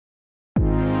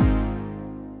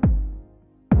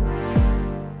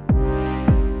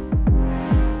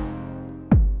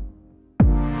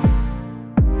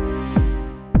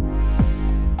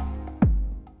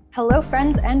Hello,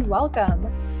 friends, and welcome.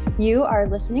 You are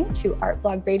listening to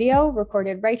Artblog Radio,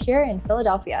 recorded right here in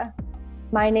Philadelphia.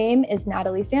 My name is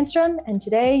Natalie Sandstrom, and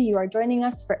today you are joining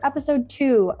us for episode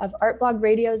 2 of Artblog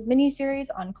Radio's mini-series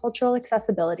on cultural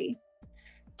accessibility.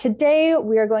 Today,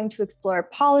 we are going to explore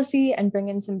policy and bring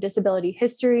in some disability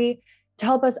history to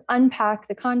help us unpack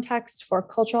the context for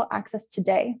cultural access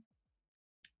today.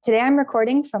 Today, I'm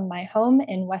recording from my home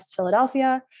in West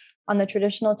Philadelphia on the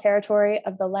traditional territory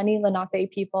of the Lenni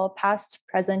Lenape people, past,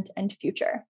 present, and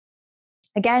future.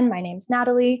 Again, my name's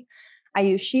Natalie. I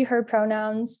use she, her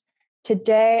pronouns.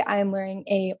 Today, I am wearing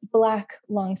a black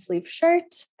long sleeve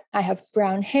shirt. I have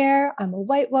brown hair. I'm a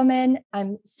white woman.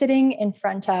 I'm sitting in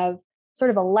front of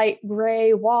sort of a light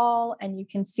gray wall, and you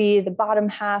can see the bottom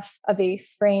half of a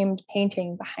framed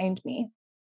painting behind me.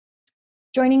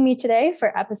 Joining me today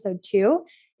for episode 2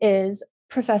 is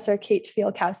Professor Kate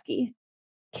Fialkowski.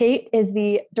 Kate is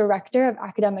the Director of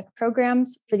Academic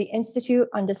Programs for the Institute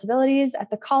on Disabilities at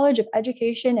the College of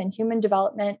Education and Human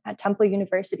Development at Temple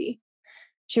University.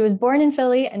 She was born in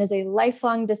Philly and is a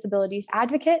lifelong disability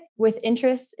advocate with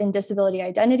interests in disability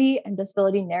identity and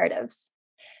disability narratives.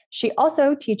 She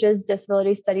also teaches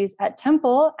disability studies at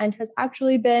Temple and has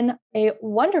actually been a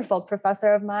wonderful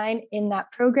professor of mine in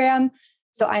that program.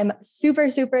 So I'm super,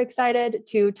 super excited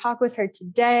to talk with her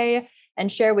today and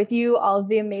share with you all of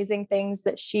the amazing things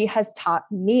that she has taught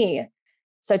me.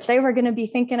 So today we're going to be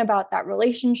thinking about that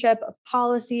relationship of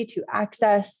policy to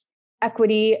access,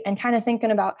 equity, and kind of thinking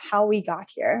about how we got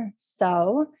here.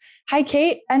 So hi,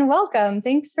 Kate, and welcome.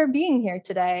 Thanks for being here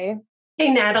today.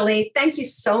 Hey, Natalie, thank you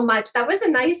so much. That was a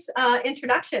nice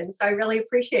introduction, so I really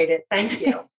appreciate it. Thank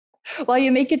you. Well,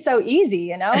 you make it so easy,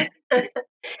 you know?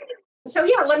 So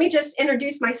yeah, let me just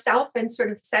introduce myself and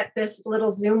sort of set this little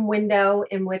Zoom window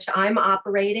in which I'm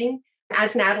operating.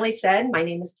 As Natalie said, my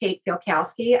name is Kate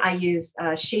Fialkowski. I use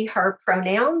she, her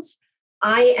pronouns.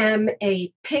 I am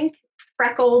a pink,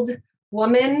 freckled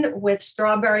woman with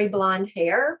strawberry blonde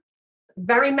hair.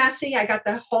 Very messy. I got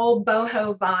the whole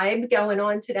boho vibe going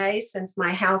on today since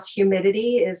my house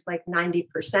humidity is like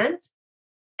 90%.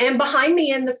 And behind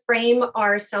me in the frame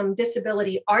are some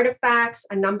disability artifacts,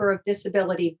 a number of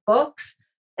disability books,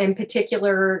 in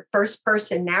particular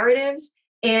first-person narratives.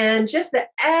 And just the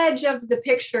edge of the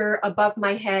picture above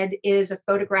my head is a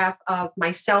photograph of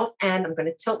myself, and I'm going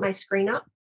to tilt my screen up,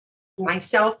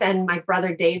 myself and my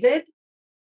brother David.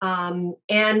 And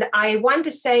I wanted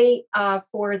to say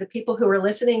for the people who are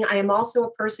listening, I am also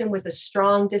a person with a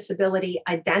strong disability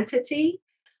identity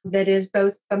that is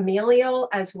both familial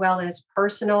as well as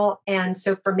personal. And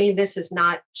so for me, this is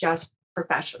not just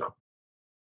professional.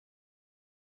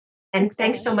 And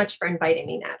thanks so much for inviting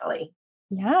me, Natalie.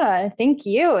 Yeah, thank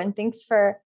you. And thanks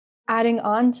for adding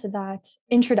on to that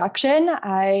introduction.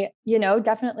 I,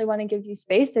 definitely want to give you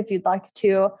space if you'd like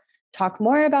to talk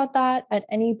more about that at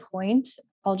any point.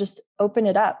 I'll just open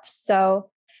it up. So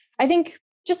I think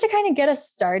just to kind of get us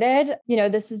started,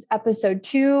 this is episode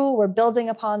 2. We're building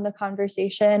upon the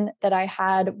conversation that I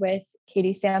had with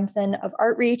Katie Sampson of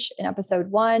Artreach in episode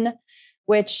 1,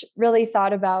 which really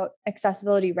thought about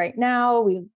accessibility right now.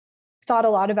 We thought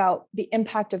a lot about the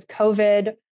impact of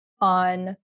COVID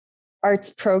on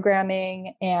arts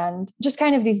programming and just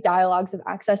kind of these dialogues of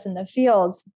access in the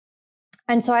fields.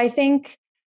 And so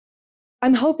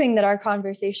I'm hoping that our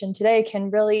conversation today can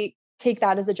really take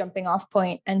that as a jumping off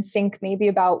point and think maybe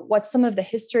about what's some of the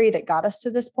history that got us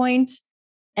to this point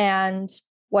and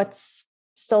what's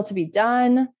still to be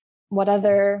done. What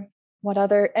other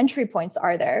entry points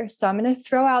are there? So I'm going to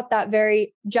throw out that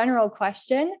very general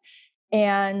question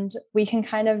and we can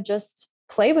kind of just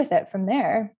play with it from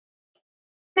there.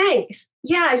 Thanks.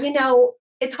 Yeah,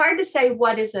 it's hard to say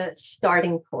what is a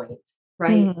starting point,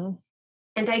 right? Mm-hmm.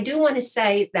 And I do want to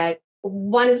say that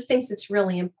one of the things that's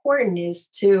really important is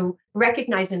to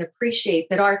recognize and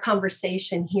appreciate that our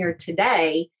conversation here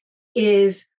today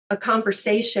is a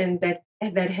conversation that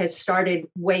has started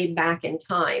way back in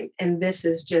time. And this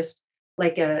is just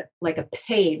like a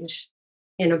page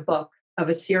in a book of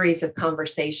a series of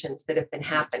conversations that have been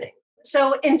happening.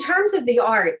 So in terms of the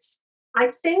arts, I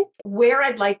think where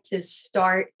I'd like to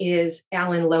start is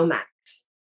Alan Lomax.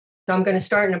 So I'm going to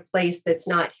start in a place that's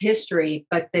not history,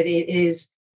 but that it is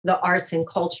the arts and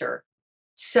culture.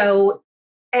 So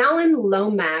Alan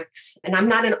Lomax, and I'm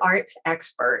not an arts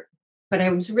expert, but I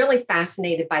was really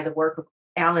fascinated by the work of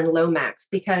Alan Lomax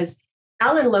because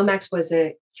Alan Lomax was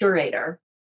a curator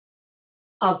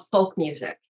of folk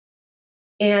music.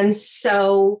 And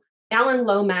so Alan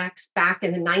Lomax back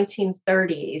in the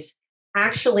 1930s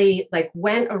actually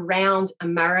went around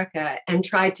America and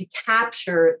tried to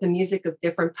capture the music of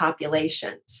different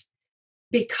populations.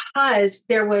 because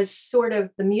there was sort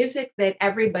of the music that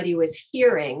everybody was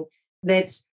hearing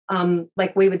that's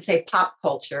like we would say pop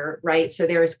culture, right? So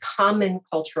there is common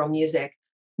cultural music,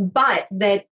 but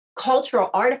that cultural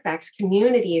artifacts,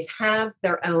 communities have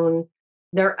their own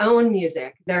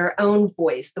music, their own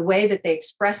voice, the way that they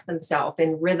express themselves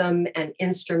in rhythm and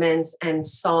instruments and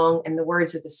song and the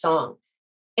words of the song.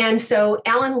 And so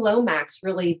Alan Lomax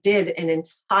really did an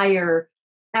entire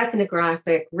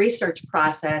ethnographic research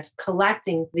process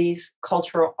collecting these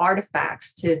cultural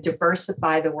artifacts to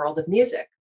diversify the world of music.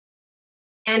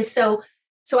 And so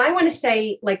I want to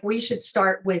say, like, we should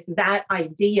start with that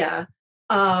idea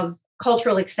of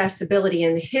cultural accessibility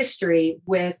in the history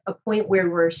with a point where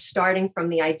we're starting from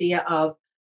the idea of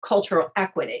cultural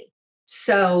equity.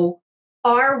 So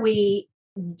are we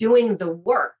doing the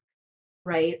work,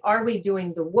 right? Are we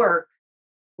doing the work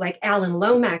like Alan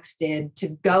Lomax did to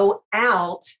go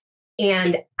out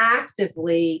and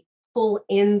actively pull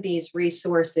in these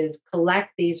resources,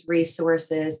 collect these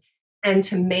resources, and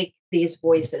to make these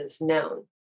voices known?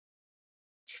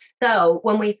 So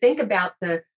when we think about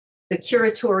the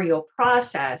curatorial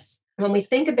process, when we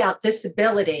think about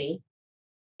disability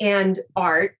and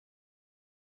art,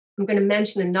 I'm going to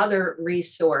mention another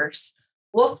resource.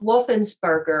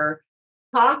 Wolfensberger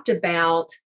talked about,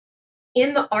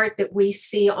 in the art that we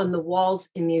see on the walls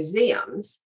in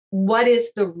museums, what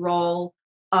is the role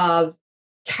of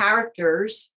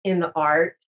characters in the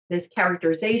art, this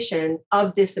characterization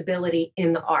of disability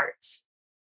in the arts,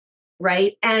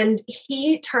 right? And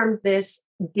he termed this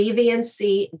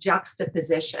deviancy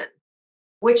juxtaposition,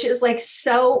 which is like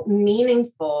so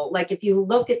meaningful. Like if you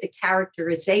look at the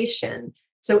characterization,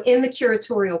 so in the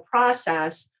curatorial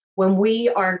process, when we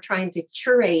are trying to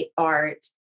curate art,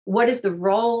 what is the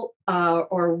role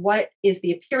or what is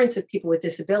the appearance of people with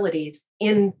disabilities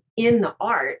in the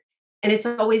art? And it's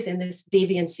always in this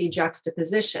deviancy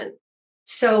juxtaposition.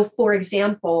 So, for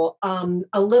example,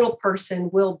 a little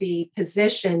person will be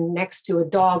positioned next to a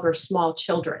dog or small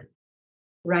children,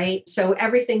 right? So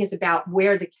everything is about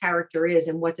where the character is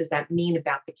and what does that mean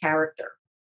about the character.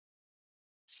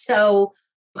 So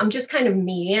I'm just kind of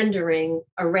meandering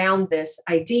around this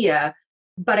idea,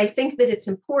 but I think that it's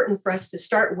important for us to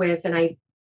start with,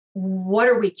 what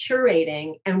are we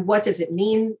curating and what does it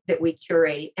mean that we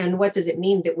curate and what does it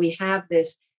mean that we have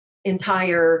this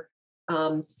entire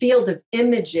field of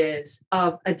images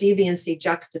of a deviancy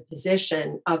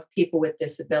juxtaposition of people with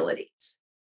disabilities,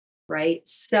 right?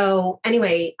 So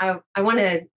anyway, I want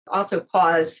to also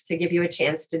pause to give you a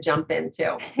chance to jump in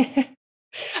too.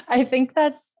 I think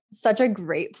that's such a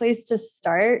great place to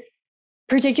start,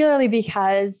 particularly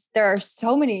because there are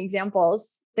so many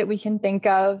examples that we can think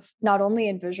of, not only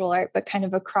in visual art, but kind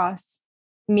of across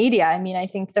media. I mean, I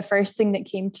think the first thing that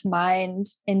came to mind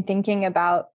in thinking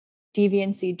about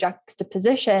deviancy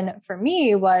juxtaposition for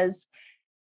me was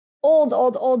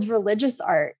old religious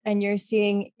art. And you're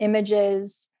seeing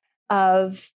images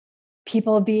of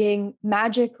people being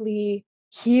magically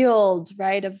healed,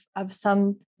 right, of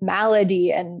some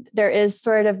malady. And there is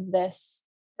sort of this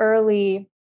early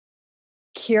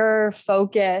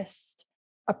cure-focused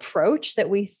approach that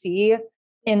we see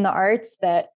in the arts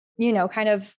that, kind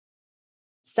of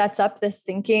sets up this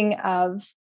thinking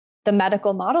of the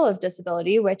medical model of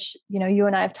disability, which, you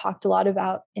and I have talked a lot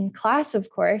about in class, of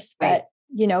course, but,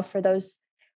 for those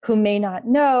who may not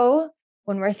know,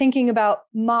 when we're thinking about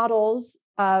models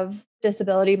of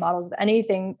disability, models of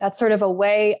anything, that's sort of a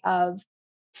way of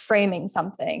framing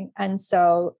something. And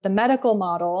so the medical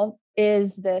model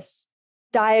is this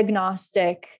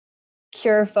diagnostic,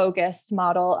 cure-focused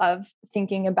model of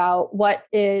thinking about what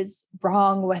is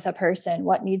wrong with a person,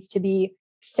 what needs to be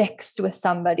fixed with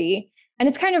somebody. And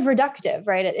it's kind of reductive,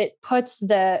 right? It puts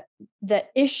the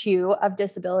issue of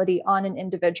disability on an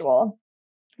individual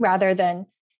rather than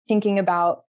thinking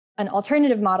about an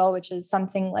alternative model, which is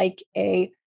something like the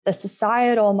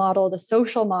societal model, the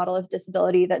social model of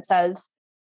disability that says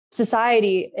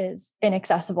society is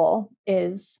inaccessible,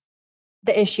 is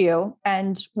the issue.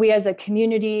 And we as a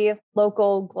community,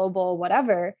 local, global,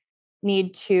 whatever,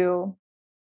 need to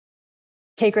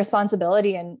take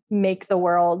responsibility and make the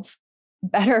world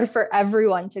better for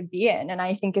everyone to be in. And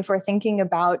I think if we're thinking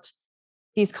about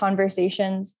these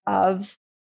conversations of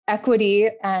equity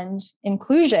and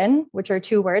inclusion, which are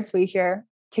two words we hear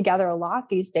together a lot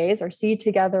these days, or see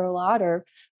together a lot, or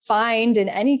find in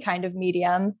any kind of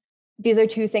medium, these are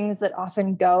two things that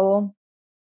often go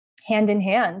hand in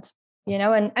hand,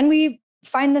 and we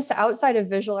find this outside of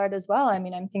visual art as well. I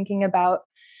mean, I'm thinking about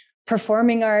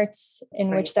performing arts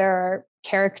in which there are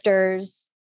characters,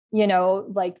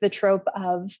 like the trope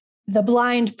of the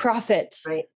blind prophet,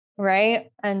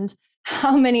 right? And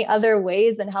how many other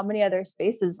ways and how many other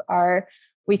spaces are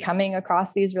we coming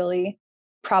across these really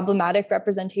problematic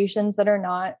representations that are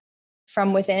not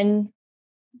from within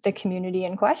the community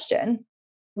in question?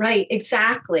 Right,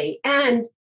 exactly. And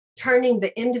turning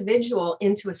the individual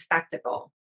into a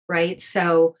spectacle, right?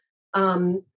 So,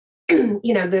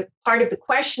 the part of the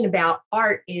question about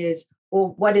art is,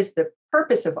 well, what is the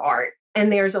purpose of art?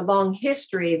 And there's a long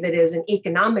history that is an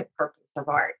economic purpose of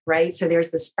art, right? So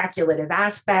there's the speculative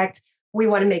aspect. We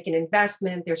want to make an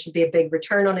investment. There should be a big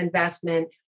return on investment.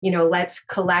 Let's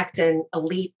collect an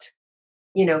elite,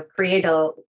 create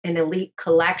an elite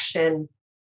collection.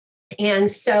 And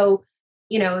so,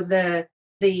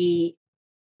 the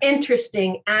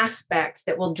interesting aspects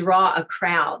that will draw a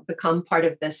crowd become part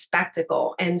of the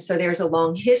spectacle. And so there's a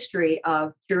long history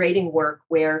of curating work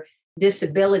where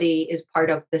disability is part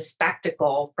of the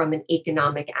spectacle from an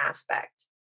economic aspect,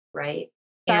 right?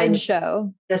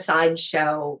 Sideshow. The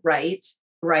sideshow, right?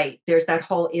 Right. There's that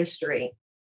whole history.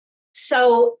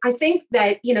 So I think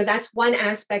that, that's one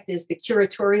aspect, is the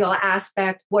curatorial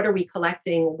aspect. What are we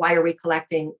collecting? Why are we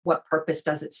collecting? What purpose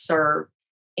does it serve?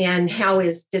 And how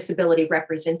is disability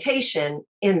representation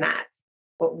in that?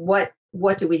 What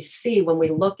do we see when we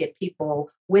look at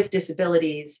people with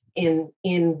disabilities in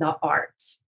the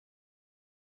arts?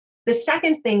 The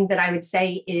second thing that I would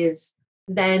say is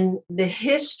then a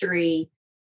history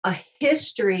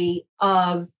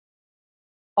of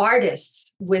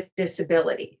artists with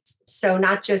disabilities. So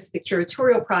not just the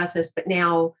curatorial process, but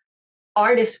now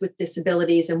artists with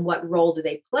disabilities and what role do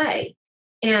they play?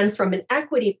 And from an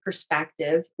equity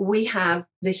perspective, we have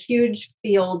the huge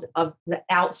field of the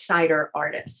outsider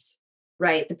artists,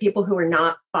 right? The people who are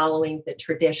not following the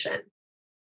tradition.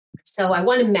 So I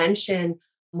want to mention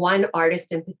one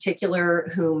artist in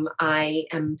particular whom I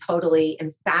am totally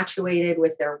infatuated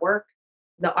with their work.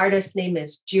 The artist's name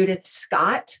is Judith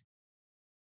Scott.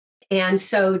 And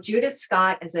so Judith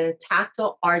Scott is a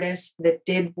tactile artist that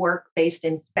did work based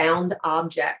in found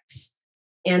objects.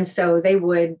 And so they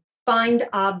would find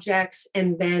objects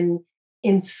and then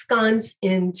ensconce,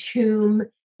 entomb,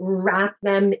 wrap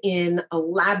them in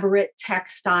elaborate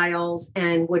textiles,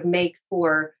 and would make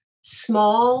for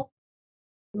small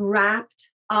wrapped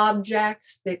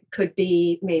objects that could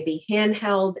be maybe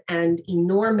handheld, and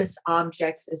enormous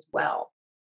objects as well.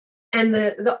 And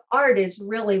the art is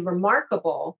really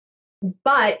remarkable,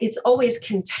 but it's always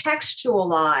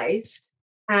contextualized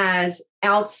as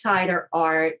outsider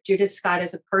art. Judith Scott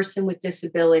is a person with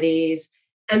disabilities.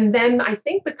 And then I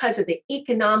think because of the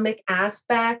economic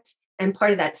aspect and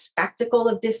part of that spectacle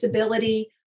of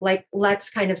disability, like, let's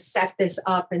kind of set this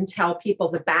up and tell people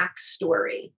the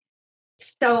backstory.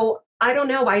 So I don't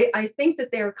know. I think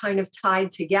that they're kind of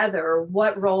tied together.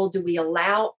 What role do we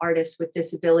allow artists with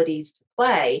disabilities to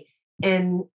play?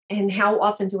 And how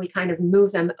often do we kind of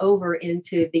move them over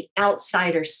into the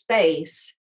outsider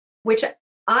space, which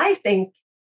I think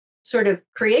sort of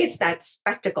creates that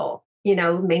spectacle,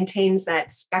 maintains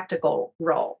that spectacle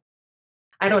role.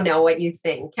 I don't know what you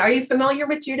think. Are you familiar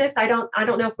with Judith? I don't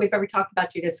know if we've ever talked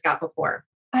about Judith Scott before.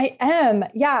 I am.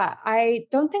 Yeah. I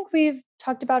don't think we've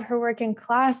talked about her work in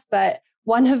class, but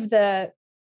one of the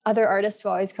other artists who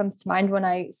always comes to mind when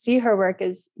I see her work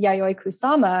is Yayoi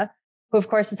Kusama, who of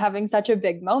course is having such a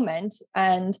big moment.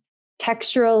 And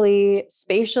texturally,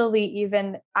 spatially,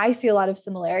 even, I see a lot of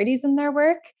similarities in their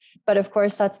work. But of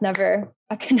course, that's never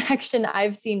a connection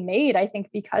I've seen made. I think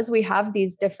because we have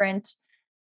these different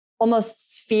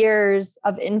almost spheres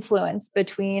of influence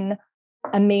between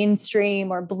a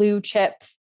mainstream or blue chip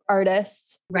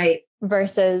artist, right,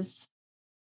 versus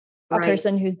a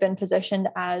person who's been positioned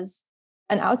as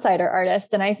an outsider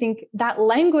artist. And I think that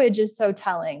language is so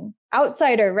telling.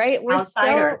 Outsider, right? We're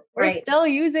still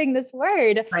using this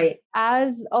word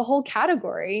as a whole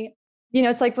category.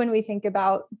 It's like when we think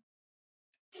about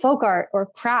folk art or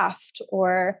craft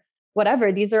or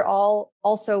whatever, these are all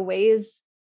also ways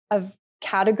of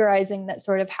categorizing that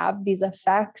sort of have these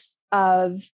effects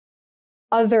of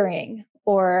othering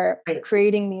or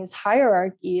creating these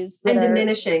hierarchies and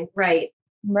diminishing,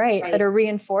 that are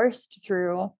reinforced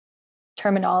through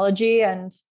terminology.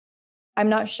 And I'm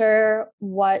not sure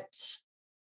what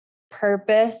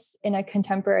purpose in a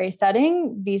contemporary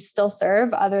setting these still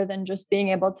serve, other than just being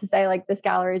able to say, like, this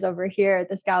gallery's over here,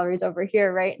 this gallery's over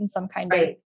here, right? In some kind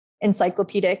of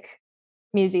encyclopedic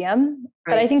museum.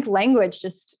 But I think language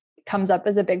just comes up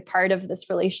as a big part of this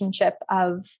relationship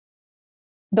of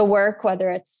the work, whether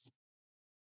it's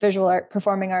visual art,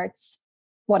 performing arts,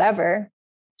 whatever,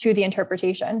 to the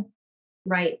interpretation.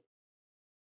 Right.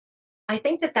 I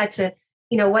think that that's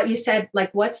what you said,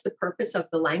 like, what's the purpose of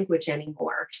the language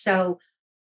anymore? So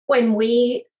when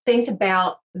we think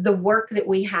about the work that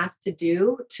we have to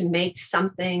do to make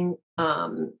something,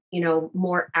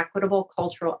 more equitable,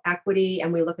 cultural equity,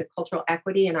 and we look at cultural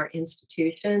equity in our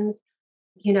institutions,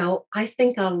 I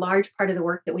think a large part of the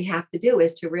work that we have to do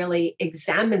is to really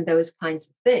examine those kinds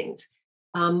of things.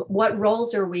 What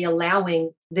roles are we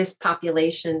allowing this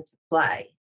population to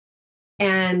play?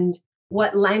 And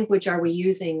what language are we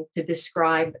using to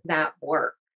describe that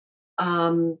work?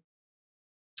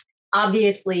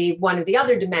 Obviously, one of the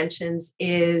other dimensions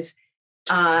is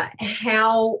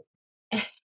how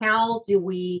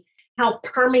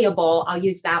permeable, I'll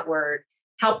use that word,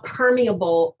 how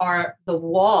permeable are the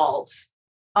walls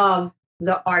of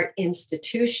the art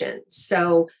institutions.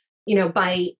 So,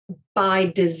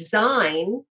 by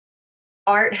design,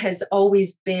 art has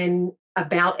always been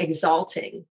about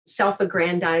exalting,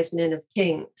 self-aggrandizement of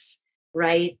kings,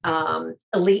 right?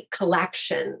 Elite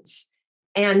collections.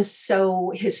 And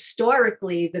so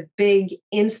historically, the big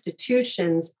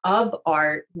institutions of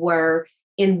art were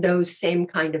in those same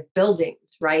kind of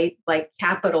buildings, right? Like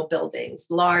Capitol buildings,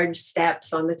 large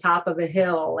steps on the top of a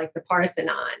hill, like the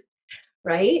Parthenon,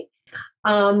 right?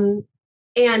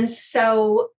 And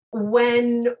so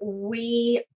when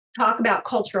we talk about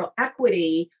cultural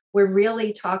equity, we're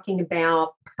really talking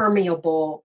about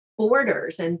permeable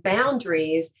borders and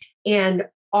boundaries. And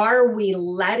are we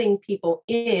letting people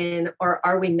in, or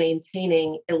are we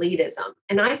maintaining elitism?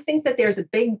 And I think that there's a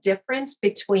big difference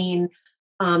between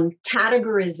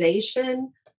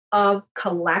categorization of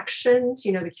collections,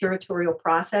 the curatorial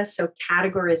process. So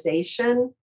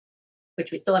categorization,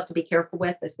 which we still have to be careful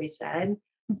with, as we said,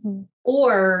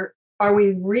 or are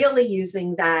we really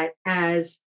using that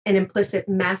as an implicit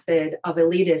method of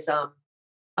elitism,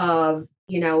 of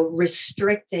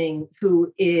restricting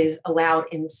who is allowed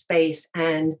in the space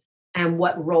and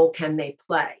what role can they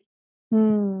play?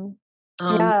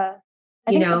 Yeah,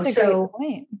 I think that's a great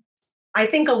point. I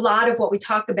think a lot of what we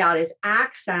talk about is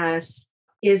access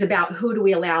is about who do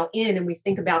we allow in, and we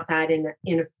think about that in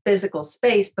a physical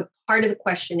space. But part of the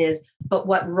question is, but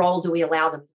what role do we allow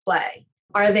them to play?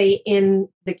 Are they in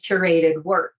the curated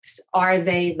works? Are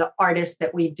they the artists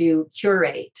that we do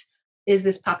curate? Is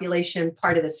this population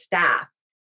part of the staff?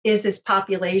 Is this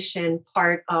population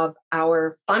part of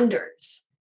our funders?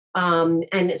 And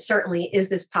it certainly is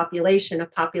this population a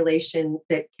population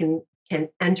that can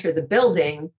enter the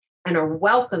building and are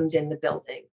welcomed in the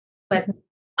building? But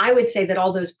I would say that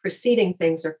all those preceding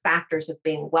things are factors of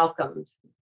being welcomed.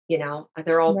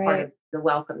 They're all part of the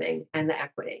welcoming and the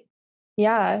equity.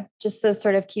 Yeah, just those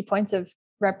sort of key points of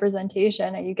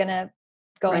representation. Are you going to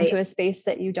go into a space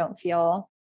that you don't feel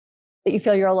that you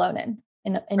feel you're alone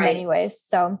in many ways?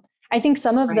 So I think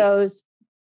some of those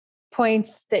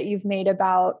points that you've made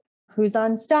about who's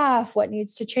on staff, what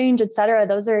needs to change, et cetera,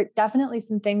 those are definitely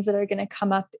some things that are going to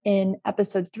come up in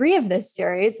episode 3 of this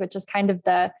series, which is kind of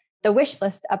the wish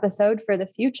list episode for the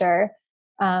future.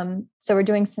 So we're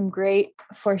doing some great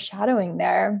foreshadowing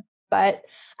there. But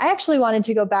I actually wanted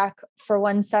to go back for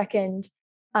 1 second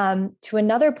to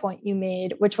another point you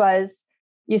made, which was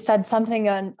you said something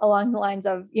along the lines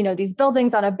of, these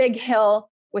buildings on a big hill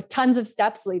with tons of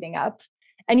steps leading up.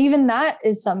 And even that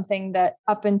is something that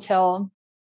up until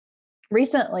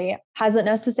recently hasn't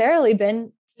necessarily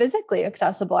been physically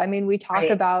accessible. I mean, we talk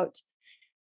about,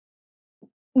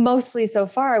 mostly so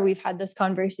far, we've had this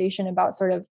conversation about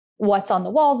sort of what's on the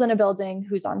walls in a building,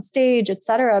 who's on stage, et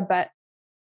cetera. But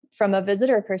from a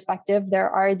visitor perspective, there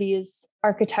are these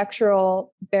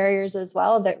architectural barriers as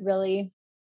well that really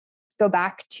go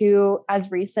back to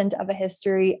as recent of a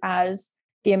history as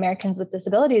the Americans with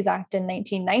Disabilities Act in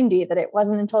 1990, that it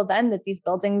wasn't until then that these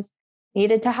buildings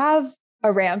needed to have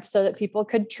a ramp so that people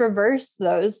could traverse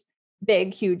those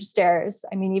big, huge stairs.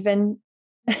 I mean, even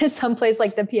someplace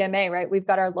like the PMA, right? We've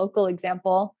got our local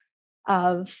example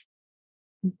of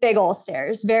big old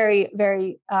stairs, very,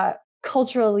 very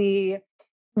culturally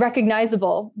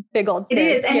recognizable big old stairs.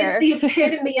 It is, and it's the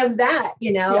epitome of that,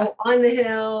 on the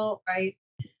hill, right?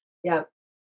 Yeah.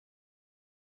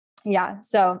 Yeah.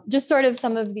 So just sort of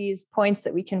some of these points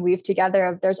that we can weave together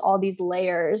of there's all these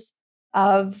layers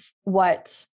of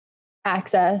what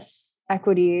access,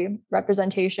 equity,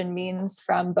 representation means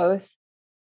from both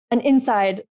an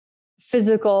inside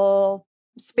physical,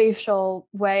 spatial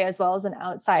way, as well as an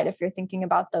outside, if you're thinking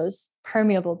about those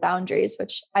permeable boundaries,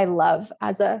 which I love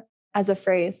as a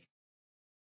phrase.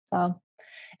 So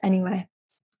anyway,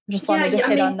 I just wanted to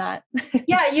hit on that.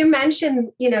 Yeah, you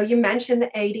mentioned the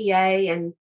ADA,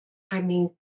 and I mean,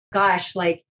 gosh,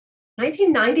 like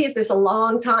 1990s is a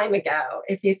long time ago,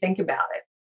 if you think about it.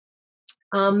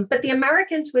 But the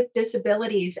Americans with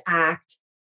Disabilities Act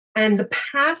And the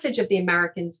passage of the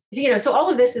Americans, so all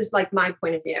of this is like my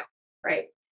point of view, right?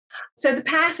 So the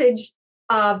passage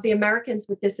of the Americans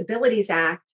with Disabilities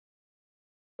Act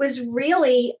was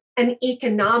really an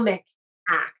economic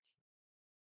act.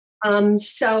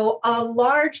 So a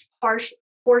large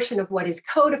portion of what is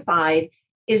codified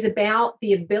is about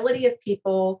the ability of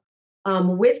people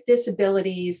with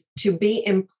disabilities to be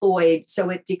employed. So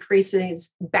it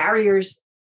decreases barriers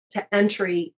to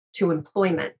entry to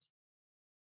employment.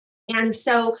 And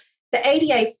so the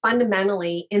ADA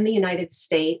fundamentally in the United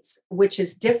States, which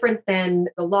is different than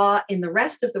the law in the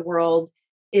rest of the world,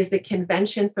 is the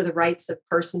Convention for the Rights of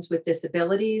Persons with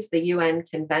Disabilities, the UN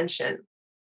Convention.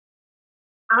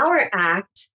 Our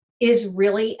act is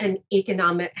really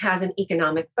has an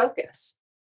economic focus.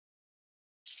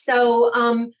 So,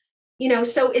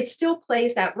 so it still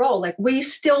plays that role. Like we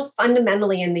still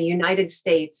fundamentally in the United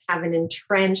States have an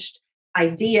entrenched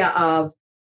idea of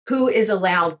who is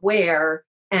allowed where.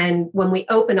 And when we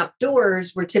open up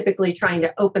doors, we're typically trying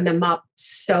to open them up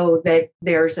so that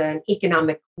there's an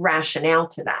economic rationale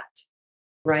to that,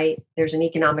 right? There's an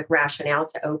economic rationale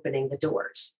to opening the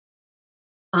doors.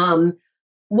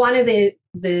 One of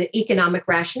the economic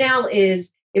rationale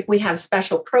is if we have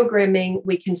special programming,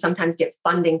 we can sometimes get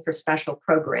funding for special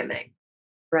programming,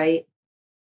 right?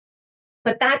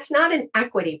 But that's not an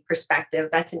equity perspective,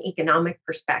 that's an economic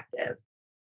perspective.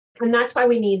 And that's why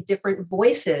we need different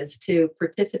voices to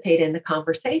participate in the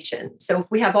conversation. So if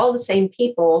we have all the same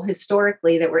people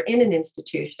historically that were in an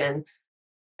institution,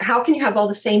 how can you have all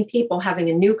the same people having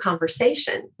a new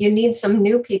conversation? You need some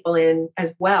new people in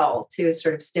as well to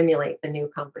sort of stimulate the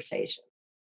new conversation.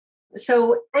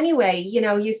 So anyway,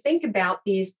 you think about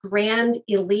these grand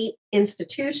elite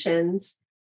institutions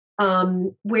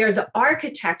where the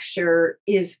architecture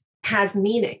has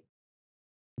meaning.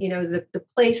 The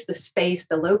place, the space,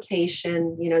 the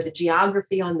location, the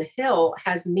geography on the hill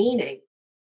has meaning.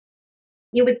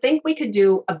 You would think we could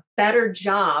do a better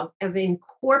job of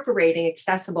incorporating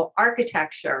accessible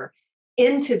architecture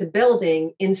into the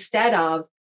building instead of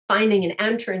finding an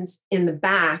entrance in the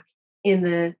back in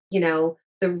the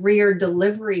rear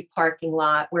delivery parking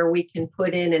lot where we can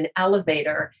put in an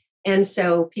elevator. And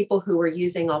so people who are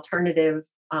using alternative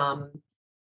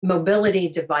mobility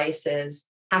devices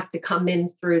have to come in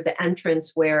through the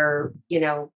entrance where,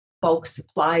 bulk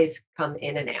supplies come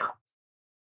in and out.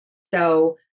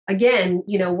 So again,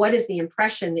 what is the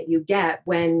impression that you get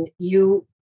when you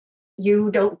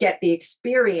don't get the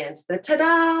experience, the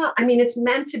ta-da? I mean, it's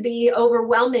meant to be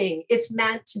overwhelming. It's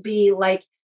meant to be like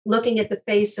looking at the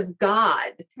face of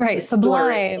God. Right,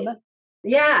 sublime.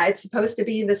 Yeah, it's supposed to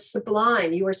be the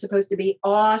sublime. You are supposed to be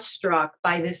awestruck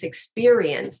by this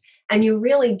experience. And you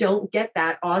really don't get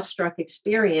that awestruck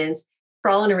experience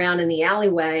crawling around in the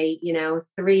alleyway,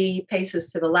 3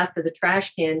 paces to the left of the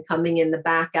trash can, coming in the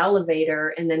back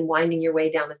elevator, and then winding your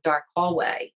way down the dark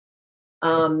hallway.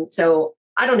 So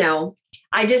I don't know.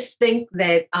 I just think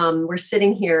that we're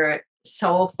sitting here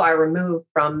so far removed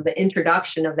from the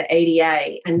introduction of the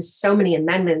ADA and so many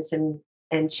amendments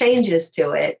and changes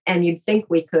to it. And you'd think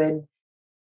we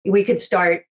could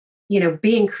start,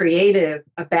 being creative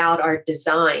about our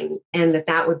design, and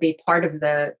that would be part of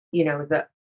the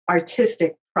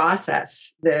artistic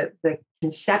process, the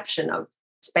conception of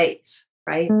space,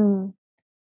 right?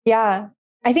 Yeah.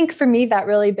 I think for me, that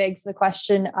really begs the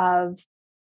question of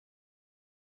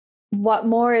what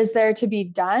more is there to be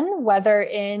done, whether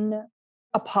in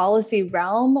a policy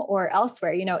realm or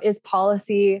elsewhere. Is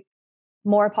policy,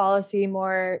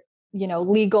 more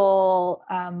legal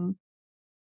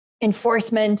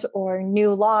enforcement or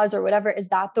new laws or whatever? Is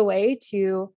that the way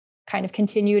to kind of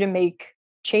continue to make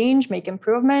change, make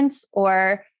improvements?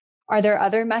 Or are there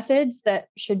other methods that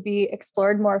should be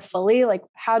explored more fully? Like,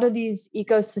 how do these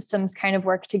ecosystems kind of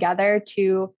work together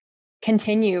to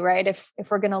continue, right? If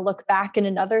we're going to look back in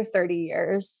another 30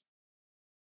 years,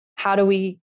 how do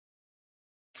we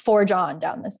forge on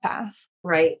down this path?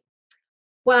 Right.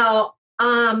 Well,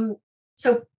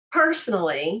 so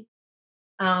personally,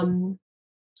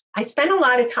 I spent a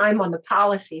lot of time on the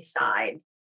policy side,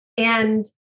 and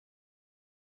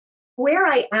where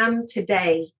I am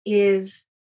today is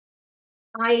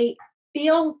I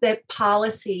feel that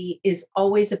policy is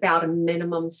always about a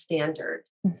minimum standard.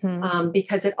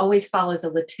 Because it always follows a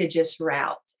litigious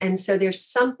route. And so there's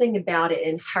something about it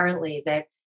inherently that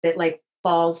like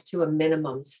falls to a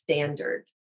minimum standard.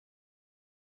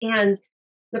 And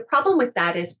the problem with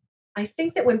that is I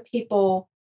think that when people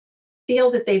feel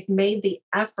that they've made the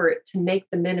effort to make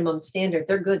the minimum standard,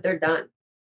 they're good, they're done.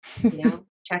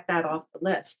 Check that off the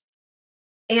list.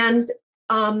 And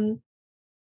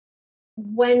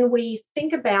when we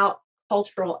think about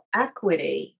cultural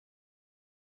equity,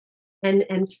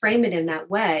 and frame it in that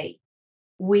way,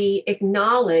 we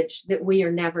acknowledge that we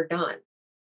are never done.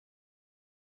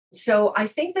 So I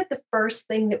think that the first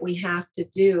thing that we have to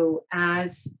do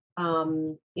as,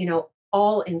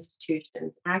 all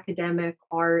institutions, academic,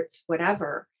 arts,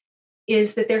 whatever,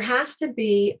 is that there has to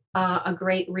be a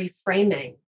great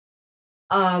reframing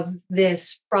of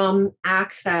this from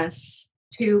access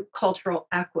to cultural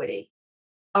equity.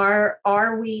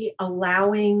 Are we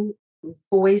allowing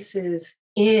voices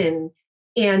in,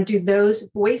 and do those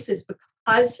voices,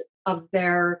 because of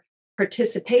their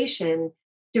participation,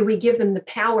 do we give them the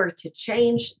power to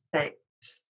change things?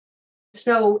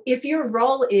 So if your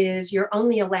role is you're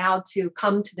only allowed to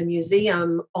come to the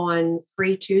museum on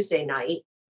Free Tuesday night,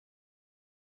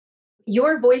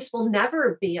 your voice will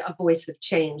never be a voice of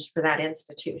change for that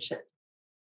institution,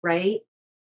 right?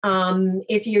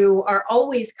 If you are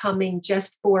always coming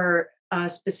just for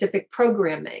specific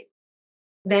programming,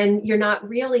 then you're not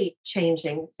really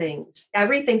changing things.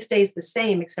 Everything stays the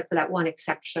same except for that one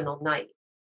exceptional night.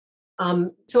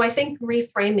 So I think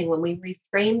reframing, when we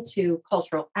reframe to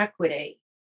cultural equity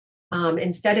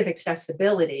instead of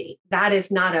accessibility, that is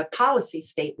not a policy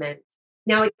statement.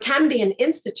 Now, it can be an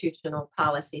institutional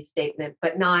policy statement,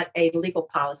 but not a legal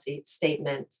policy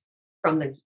statement from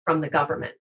the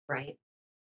government, right?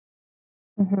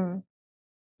 Mm-hmm.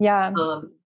 Yeah.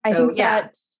 I think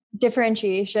that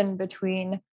differentiation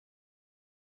between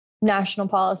national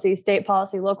policy, state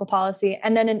policy, local policy,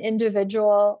 and then an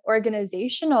individual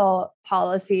organizational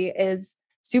policy is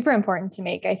super important to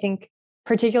make. I think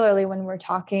particularly when we're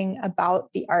talking about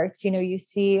the arts, you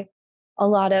see a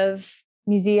lot of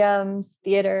museums,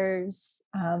 theaters,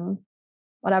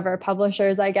 whatever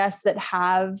publishers, I guess, that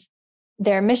have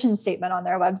their mission statement on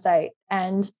their website.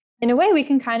 And in a way, we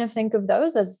can kind of think of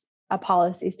those as a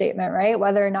policy statement, right?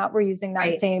 Whether or not we're using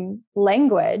that same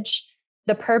language,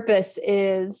 the purpose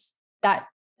is that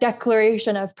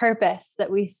declaration of purpose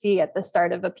that we see at the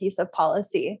start of a piece of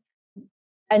policy.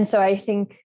 And so I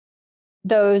think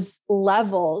those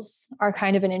levels are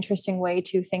kind of an interesting way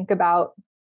to think about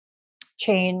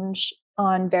change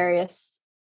on various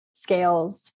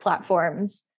scales,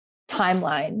 platforms,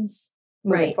 timelines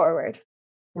moving forward.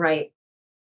 Right.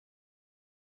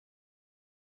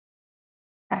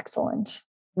 Excellent.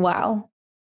 Wow.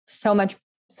 So much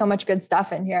good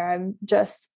stuff in here. I'm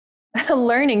just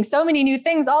learning so many new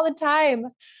things all the time.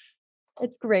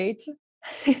 It's great.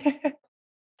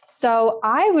 So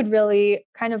I would really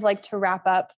kind of like to wrap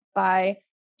up by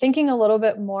thinking a little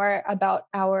bit more about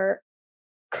our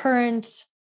current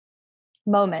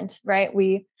moment, right?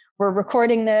 We were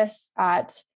recording this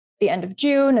at the end of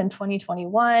June in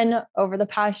 2021. Over the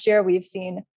past year, we've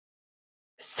seen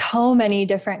so many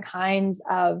different kinds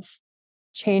of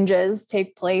changes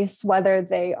take place, whether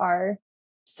they are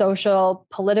social,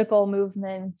 political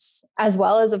movements, as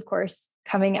well as, of course,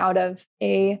 coming out of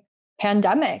a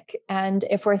pandemic. And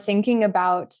if we're thinking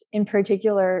about, in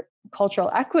particular,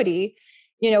 cultural equity,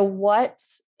 what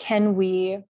can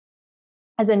we,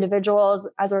 as individuals,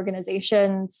 as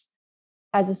organizations,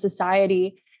 as a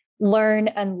society, learn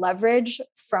and leverage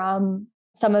from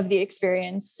some of the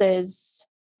experiences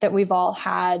that we've all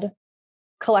had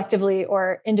collectively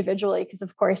or individually? Because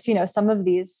of course, some of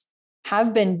these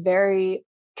have been very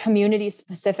community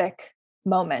specific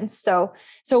moments. So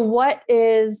what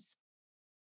is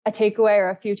a takeaway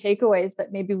or a few takeaways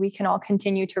that maybe we can all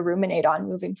continue to ruminate on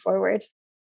moving forward,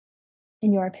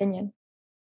 in your opinion?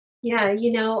 Yeah, I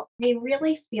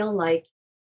really feel like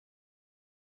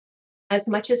as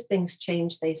much as things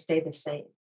change, they stay the same.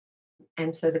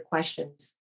 And so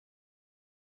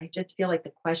I just feel like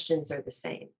the questions are the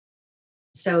same.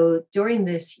 So during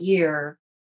this year,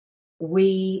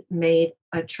 we made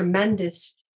a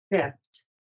tremendous shift,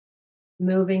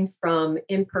 moving from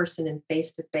in-person and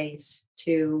face-to-face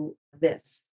to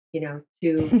this,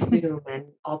 to Zoom and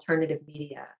alternative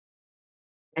media,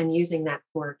 and using that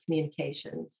for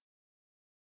communications.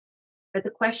 But the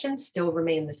questions still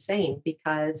remain the same,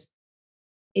 because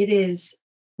it is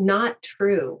not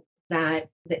true that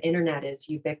the internet is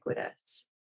ubiquitous,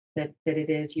 that it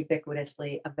is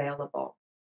ubiquitously available,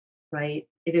 right?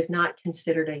 It is not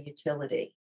considered a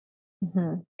utility.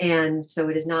 Mm-hmm. And so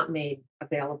it is not made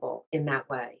available in that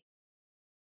way.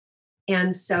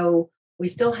 And so we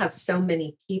still have so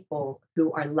many people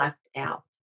who are left out.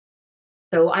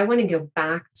 So I want to go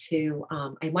back to,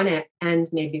 I want to end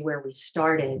maybe where we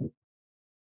started.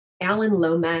 Alan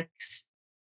Lomax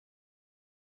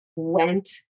went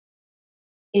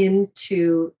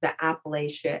into the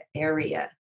Appalachia area,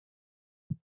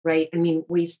 right? I mean,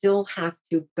 we still have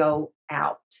to go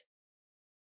out.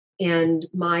 And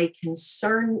my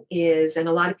concern is, and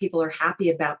a lot of people are happy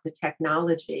about the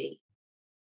technology,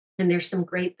 And there's some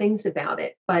great things about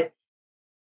it, but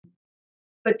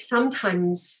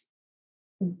sometimes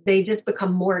they just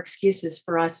become more excuses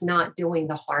for us not doing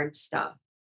the hard stuff.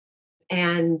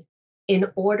 And in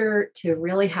order to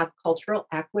really have cultural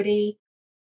equity,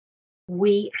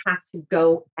 we have to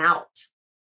go out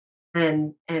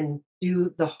and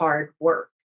do the hard work.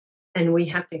 And we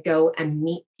have to go and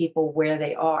meet people where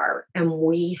they are. And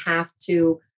we have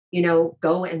to,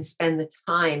 go and spend the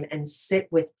time and sit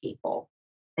with people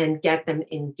and get them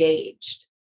engaged.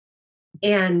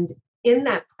 And in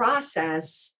that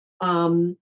process,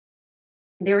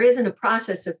 there isn't a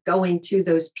process of going to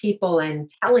those people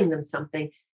and telling them something.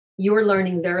 You're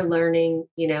learning, they're learning,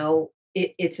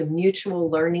 it's a mutual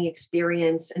learning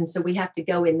experience. And so we have to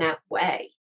go in that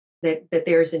way, that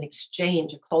there's an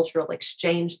exchange, a cultural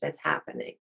exchange that's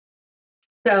happening.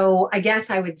 So I guess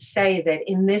I would say that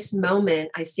in this moment,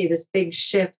 I see this big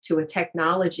shift to a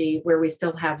technology where we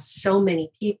still have so many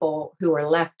people who are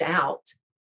left out,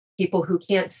 people who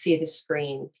can't see the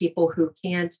screen, people who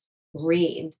can't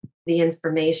read the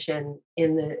information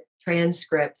in the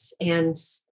transcripts,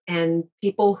 and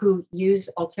people who use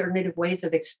alternative ways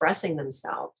of expressing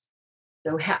themselves.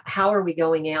 So how are we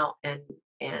going out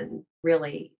and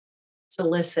really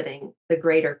soliciting the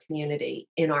greater community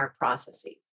in our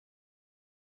processes?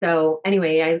 So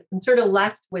anyway, I'm sort of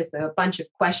left with a bunch of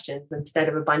questions instead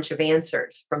of a bunch of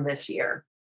answers from this year.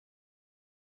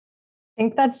 I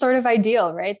think that's sort of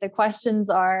ideal, right? The questions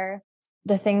are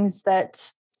the things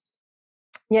that,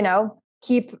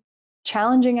 keep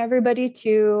challenging everybody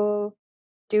to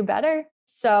do better.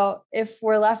 So if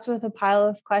we're left with a pile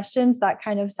of questions, that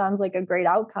kind of sounds like a great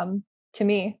outcome to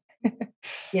me.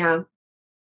 Yeah.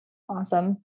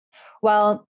 Awesome.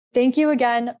 Well, thank you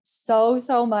again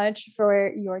so much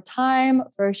for your time,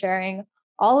 for sharing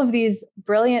all of these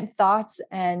brilliant thoughts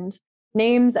and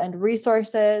names and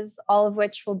resources, all of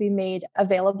which will be made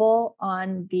available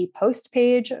on the post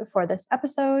page for this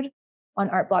episode on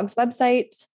Artblog's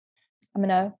website. I'm going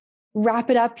to wrap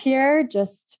it up here.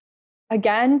 Just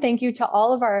again, thank you to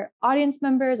all of our audience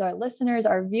members, our listeners,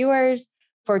 our viewers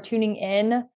for tuning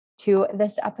in to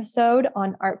this episode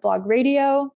on Artblog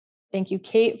Radio. Thank you,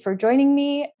 Kate, for joining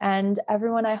me. And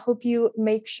everyone, I hope you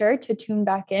make sure to tune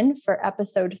back in for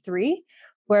episode 3,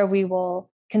 where we will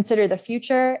consider the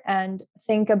future and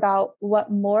think about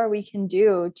what more we can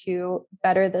do to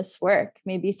better this work.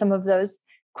 Maybe some of those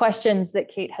questions that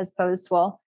Kate has posed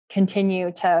will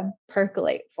continue to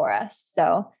percolate for us.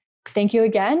 So thank you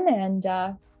again. And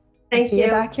see you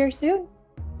back here soon.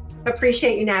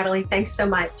 Appreciate you, Natalie. Thanks so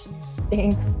much.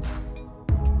 Thanks.